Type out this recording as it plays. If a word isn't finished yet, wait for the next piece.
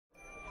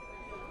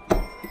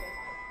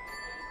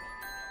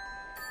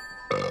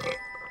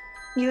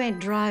You ain't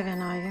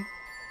driving, are you?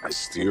 I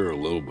steer a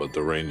little, but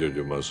the ranger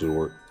do most of the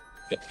work.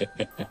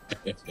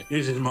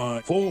 This is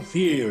my 4th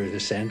year as a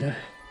Santa.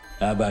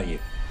 How about you?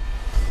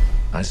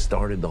 I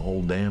started the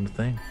whole damn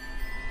thing.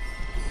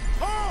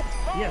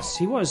 Yes,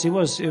 he was. It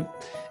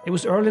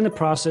was early in the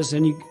process,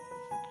 and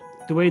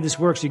the way this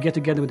works, you get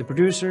together with the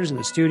producers in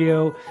the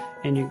studio,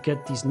 and you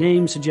get these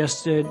names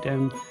suggested,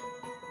 and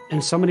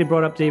somebody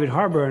brought up David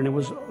Harbour, and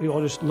we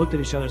all just looked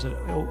at each other and said,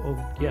 oh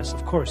yes,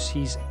 of course,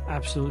 he's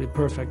absolutely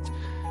perfect.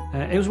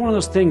 It was one of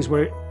those things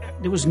where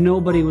there was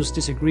nobody was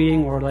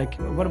disagreeing or like,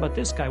 what about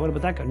this guy? What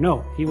about that guy?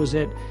 No, he was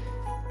it.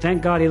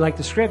 Thank God he liked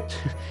the script.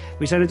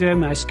 We sent it to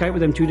him, and I Skyped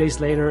with him 2 days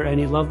later, and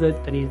he loved it,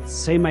 and he had the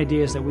same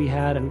ideas that we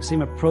had, and the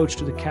same approach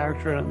to the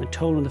character and the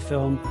tone of the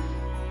film.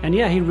 And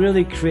yeah, he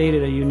really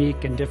created a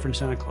unique and different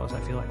Santa Claus, I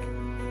feel like.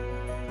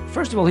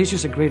 First of all, he's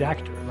just a great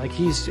actor. Like,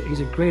 he's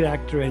a great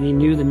actor, and he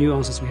knew the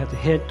nuances we had to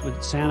hit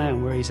with Santa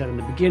and where he's at in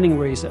the beginning,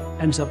 where he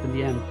ends up in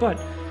the end. But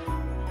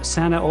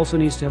Santa also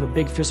needs to have a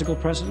big physical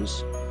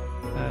presence,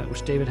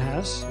 which David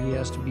has. He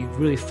has to be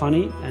really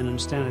funny and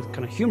understand the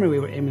kind of humor we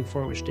were aiming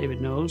for, which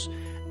David knows.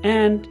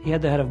 And he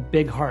had to have a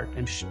big heart,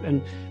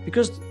 and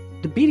because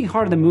the beating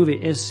heart of the movie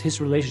is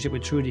his relationship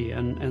with Trudy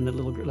and the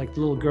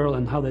little girl,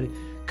 and how they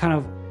kind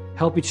of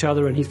help each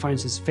other, and he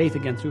finds his faith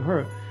again through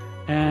her.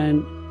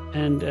 And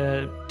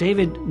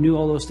David knew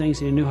all those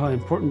things, and he knew how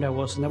important that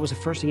was, and that was the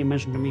first thing he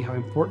mentioned to me, how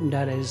important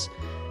that is.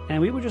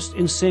 And we were just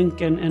in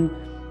sync, and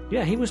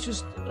yeah, he was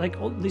just like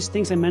all these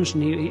things I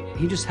mentioned.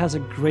 He just has a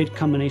great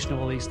combination of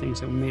all these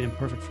things that made him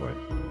perfect for it.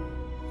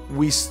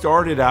 We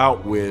started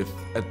out with,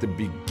 at the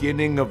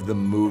beginning of the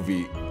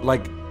movie,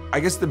 like, I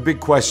guess the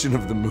big question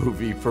of the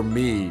movie for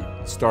me,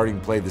 starting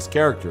to play this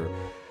character,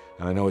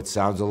 and I know it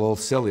sounds a little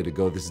silly to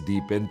go this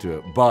deep into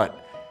it,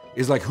 but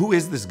is like, who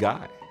is this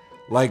guy?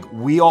 Like,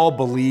 we all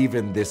believe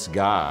in this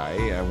guy,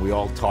 and we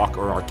all talk,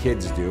 or our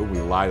kids do, we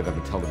lie to them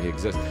and tell them he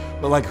exists,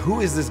 but like,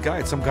 who is this guy?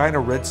 It's some guy in a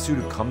red suit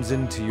who comes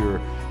into your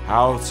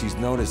house. He's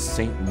known as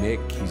Saint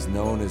Nick, he's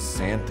known as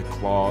Santa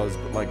Claus,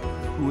 but like,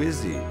 who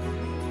is he?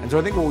 And so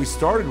I think what we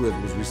started with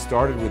was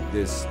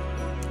this,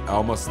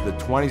 almost the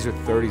 20s or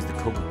 30s, the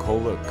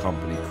Coca-Cola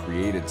company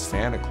created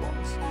Santa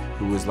Claus,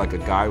 who was like a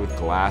guy with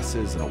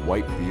glasses and a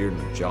white beard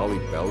and a jolly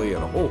belly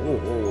and a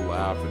ho-ho-ho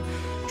laugh,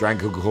 and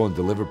drank Coca-Cola and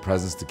delivered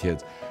presents to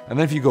kids. And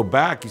then if you go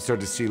back, you start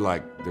to see,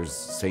 like, there's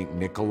Saint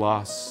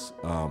Nicholas,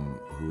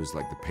 who is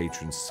like the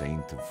patron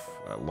saint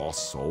of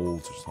lost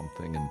souls or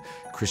something, and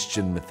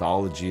Christian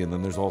mythology. And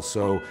then there's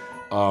also,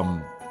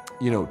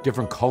 you know,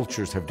 different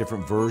cultures have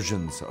different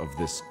versions of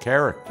this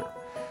character.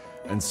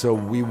 And so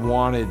we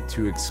wanted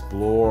to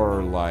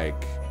explore,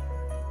 like,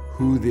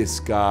 who this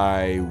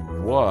guy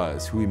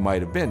was, who he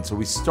might have been. So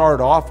we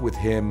start off with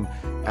him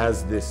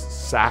as this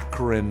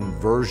saccharine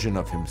version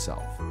of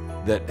himself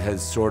that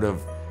has sort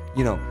of,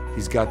 you know,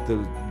 he's got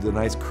the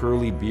nice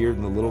curly beard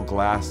and the little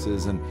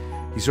glasses, and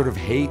he sort of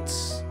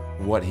hates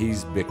what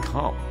he's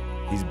become.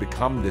 He's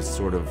become this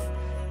sort of,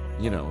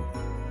 you know,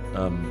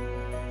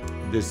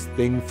 this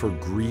thing for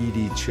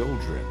greedy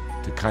children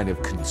to kind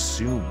of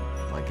consume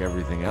like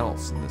everything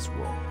else in this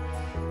world.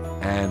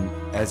 And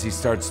as he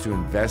starts to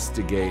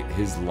investigate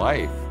his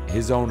life,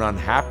 his own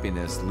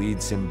unhappiness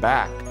leads him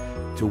back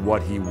to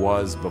what he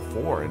was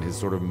before and his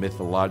sort of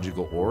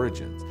mythological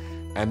origins.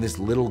 And this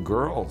little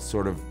girl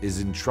sort of is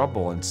in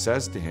trouble and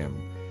says to him,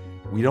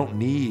 we don't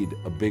need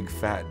a big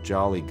fat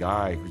jolly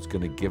guy who's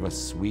gonna give us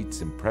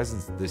sweets and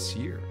presents this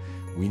year.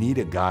 We need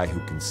a guy who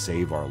can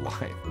save our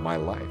life, my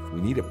life. We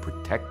need a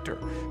protector.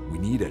 We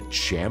need a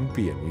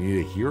champion. We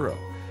need a hero.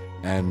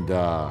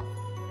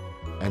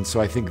 And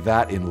so I think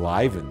that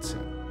enlivens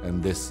him,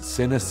 and this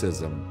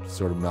cynicism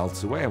sort of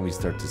melts away, and we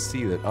start to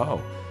see that, oh,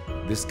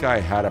 this guy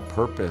had a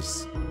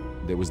purpose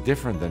that was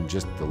different than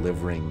just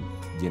delivering,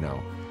 you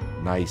know,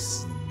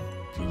 nice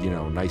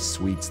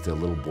sweets to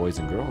little boys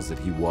and girls. That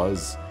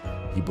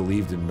he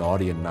believed in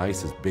naughty and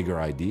nice as bigger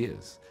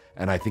ideas.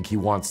 And I think he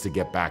wants to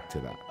get back to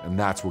that. And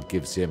that's what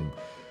gives him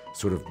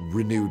sort of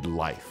renewed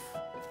life.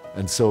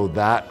 And so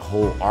that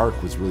whole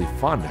arc was really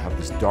fun, to have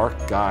this dark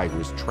guy who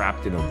was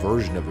trapped in a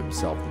version of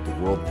himself that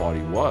the world thought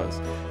he was.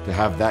 To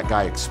have that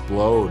guy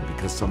explode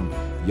because some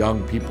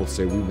young people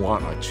say, we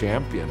want a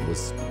champion,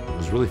 was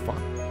really fun.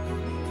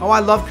 Oh, I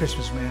love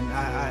Christmas, man.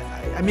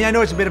 I mean, I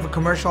know it's a bit of a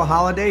commercial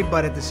holiday,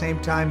 but at the same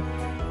time,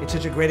 it's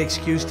such a great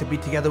excuse to be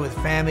together with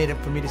family, and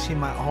for me to see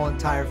my whole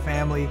entire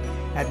family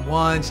at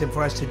once, and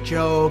for us to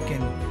joke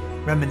and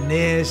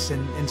reminisce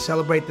and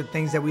celebrate the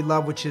things that we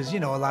love, which is, you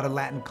know, a lot of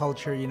Latin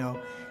culture. You know,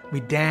 we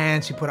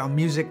dance, we put our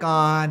music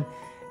on,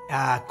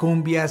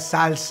 cumbia,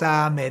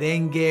 salsa,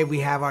 merengue. We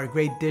have our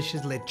great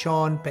dishes,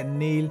 lechon,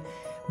 pernil,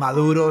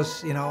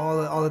 maduros, you know,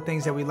 all the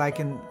things that we like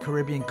in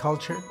Caribbean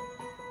culture.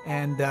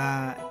 And,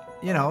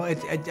 you know,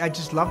 I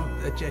just love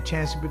a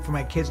chance for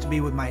my kids to be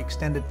with my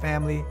extended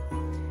family,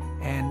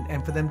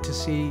 and for them to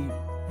see,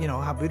 you know,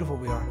 how beautiful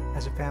we are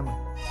as a family.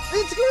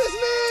 It's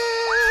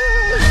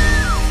Christmas!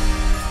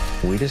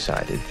 We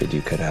decided that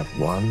you could have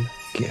one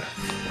gift.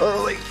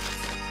 Early.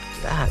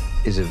 That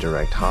is a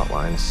direct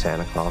hotline to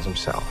Santa Claus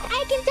himself.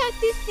 I can talk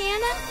to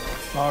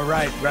Santa. All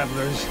right,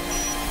 revelers.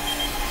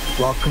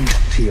 Welcome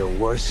to your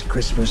worst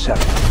Christmas ever.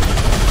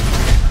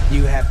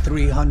 You have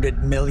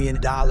 $300 million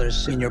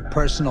in your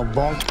personal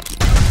vault.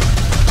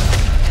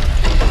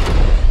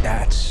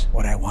 That's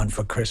what I want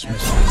for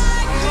Christmas.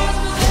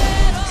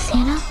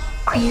 Santa,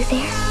 are you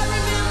there?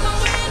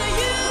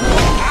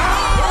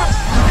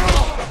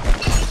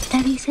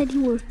 Daddy said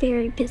you were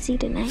very busy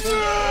tonight.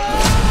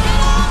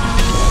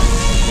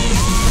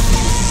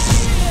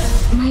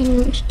 My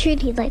name's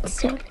Trudy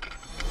Lightstone.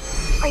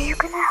 Are you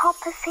gonna help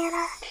us,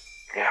 Santa?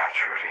 Yeah,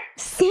 Trudy.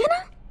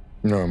 Santa?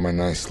 You're on my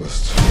nice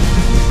list.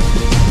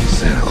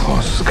 Santa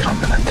Claus is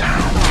coming to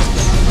town.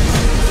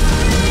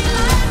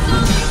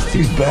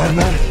 These bad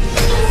men,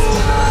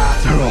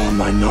 they're all on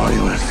my naughty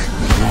list.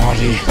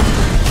 Naughty.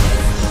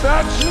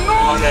 That's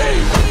naughty!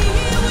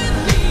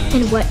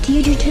 And what do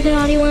you do to the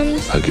naughty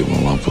ones? I give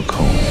him a lump of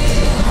coal.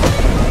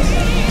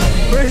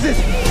 Where is it?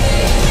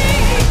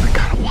 I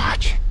gotta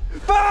watch.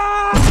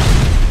 Well,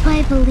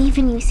 I believe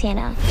in you,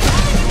 Santa.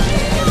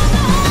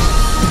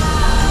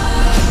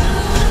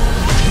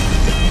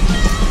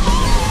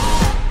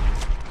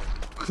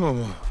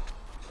 Come on.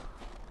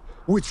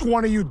 Which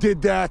one of you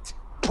did that?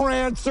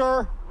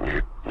 Prancer?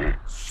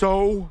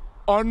 So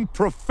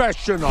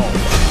unprofessional.